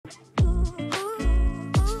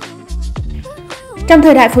Trong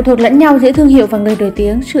thời đại phụ thuộc lẫn nhau giữa thương hiệu và người nổi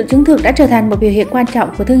tiếng, sự chứng thực đã trở thành một biểu hiện quan trọng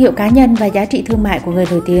của thương hiệu cá nhân và giá trị thương mại của người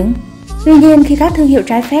nổi tiếng. Tuy nhiên, khi các thương hiệu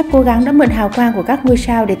trái phép cố gắng đã mượn hào quang của các ngôi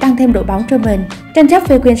sao để tăng thêm độ bóng cho mình, tranh chấp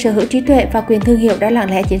về quyền sở hữu trí tuệ và quyền thương hiệu đã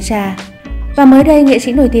lặng lẽ diễn ra. Và mới đây, nghệ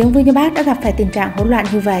sĩ nổi tiếng Wang YiBo đã gặp phải tình trạng hỗn loạn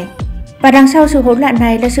như vậy. Và đằng sau sự hỗn loạn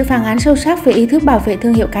này là sự phản ánh sâu sắc về ý thức bảo vệ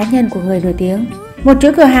thương hiệu cá nhân của người nổi tiếng. Một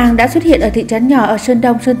chuỗi cửa hàng đã xuất hiện ở thị trấn nhỏ ở Sơn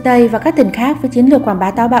Đông, Sơn Tây và các tỉnh khác với chiến lược quảng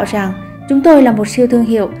bá táo bạo rằng chúng tôi là một siêu thương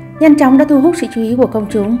hiệu, nhanh chóng đã thu hút sự chú ý của công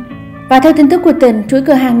chúng. Và theo tin tức của tỉnh, chuỗi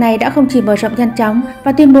cửa hàng này đã không chỉ mở rộng nhanh chóng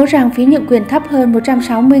và tuyên bố rằng phí nhượng quyền thấp hơn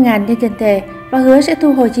 160.000 nhân dân tệ và hứa sẽ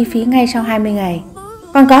thu hồi chi phí ngay sau 20 ngày.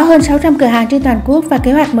 Còn có hơn 600 cửa hàng trên toàn quốc và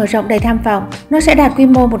kế hoạch mở rộng đầy tham vọng, nó sẽ đạt quy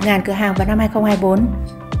mô 1.000 cửa hàng vào năm 2024.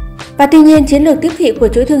 Và tuy nhiên, chiến lược tiếp thị của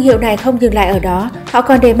chuỗi thương hiệu này không dừng lại ở đó, họ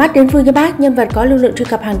còn để mắt đến Wang YiBo, nhân vật có lưu lượng truy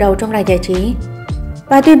cập hàng đầu trong làng giải trí.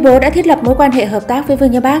 Và tuyên bố đã thiết lập mối quan hệ hợp tác với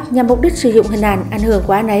Wang YiBo nhằm mục đích sử dụng hình ảnh hưởng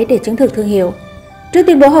của anh ấy để chứng thực thương hiệu. Trước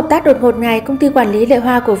tuyên bố hợp tác đột ngột này, công ty quản lý lệ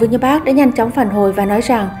hoa của Wang YiBo đã nhanh chóng phản hồi và nói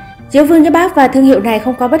rằng giữa Wang YiBo và thương hiệu này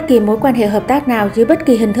không có bất kỳ mối quan hệ hợp tác nào dưới bất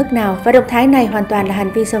kỳ hình thức nào và động thái này hoàn toàn là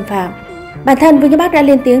hành vi xâm phạm. Bản thân Wang YiBo đã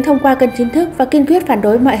lên tiếng thông qua kênh chính thức và kiên quyết phản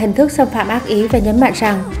đối mọi hình thức xâm phạm ác ý và nhấn mạnh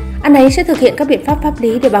rằng anh ấy sẽ thực hiện các biện pháp pháp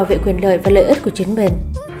lý để bảo vệ quyền lợi và lợi ích của chính mình.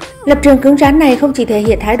 Lập trường cứng rắn này không chỉ thể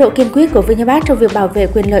hiện thái độ kiên quyết của Wang YiBo trong việc bảo vệ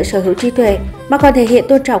quyền lợi sở hữu trí tuệ, mà còn thể hiện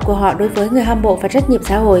tôn trọng của họ đối với người hâm mộ và trách nhiệm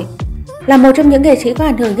xã hội. Là một trong những nghệ sĩ có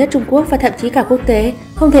ảnh hưởng nhất Trung Quốc và thậm chí cả quốc tế,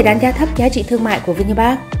 không thể đánh giá thấp giá trị thương mại của Wang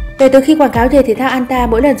YiBo. Kể từ khi quảng cáo giày thể thao Anta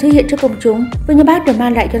mỗi lần xuất hiện trước công chúng, Wang YiBo đều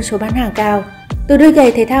mang lại doanh số bán hàng cao. Từ đôi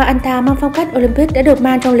giày thể thao Anta mang phong cách Olympic đã được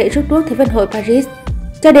mang trong lễ rút đuốc Thế vận hội Paris,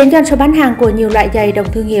 cho đến doanh số bán hàng của nhiều loại giày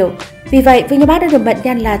đồng thương hiệu. Vì vậy, Wang YiBo đã được mệnh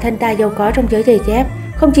danh là thân tài giàu có trong giới giày dép,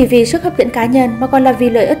 không chỉ vì sức hấp dẫn cá nhân mà còn là vì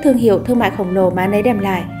lợi ích thương hiệu thương mại khổng lồ mà anh ấy đem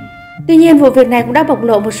lại. Tuy nhiên, vụ việc này cũng đã bộc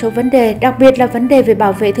lộ một số vấn đề, đặc biệt là vấn đề về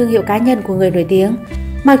bảo vệ thương hiệu cá nhân của người nổi tiếng.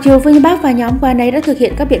 Mặc dù Wang YiBo và nhóm của anh ấy đã thực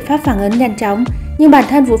hiện các biện pháp phản ứng nhanh chóng, nhưng bản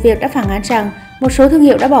thân vụ việc đã phản ánh rằng một số thương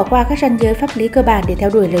hiệu đã bỏ qua các ranh giới pháp lý cơ bản để theo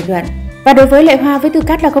đuổi lợi nhuận. Và đối với Lệ Hoa với tư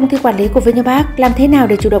cách là công ty quản lý của Wang YiBo, làm thế nào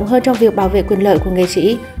để chủ động hơn trong việc bảo vệ quyền lợi của nghệ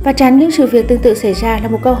sĩ và tránh những sự việc tương tự xảy ra là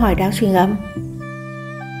một câu hỏi đáng suy ngẫm.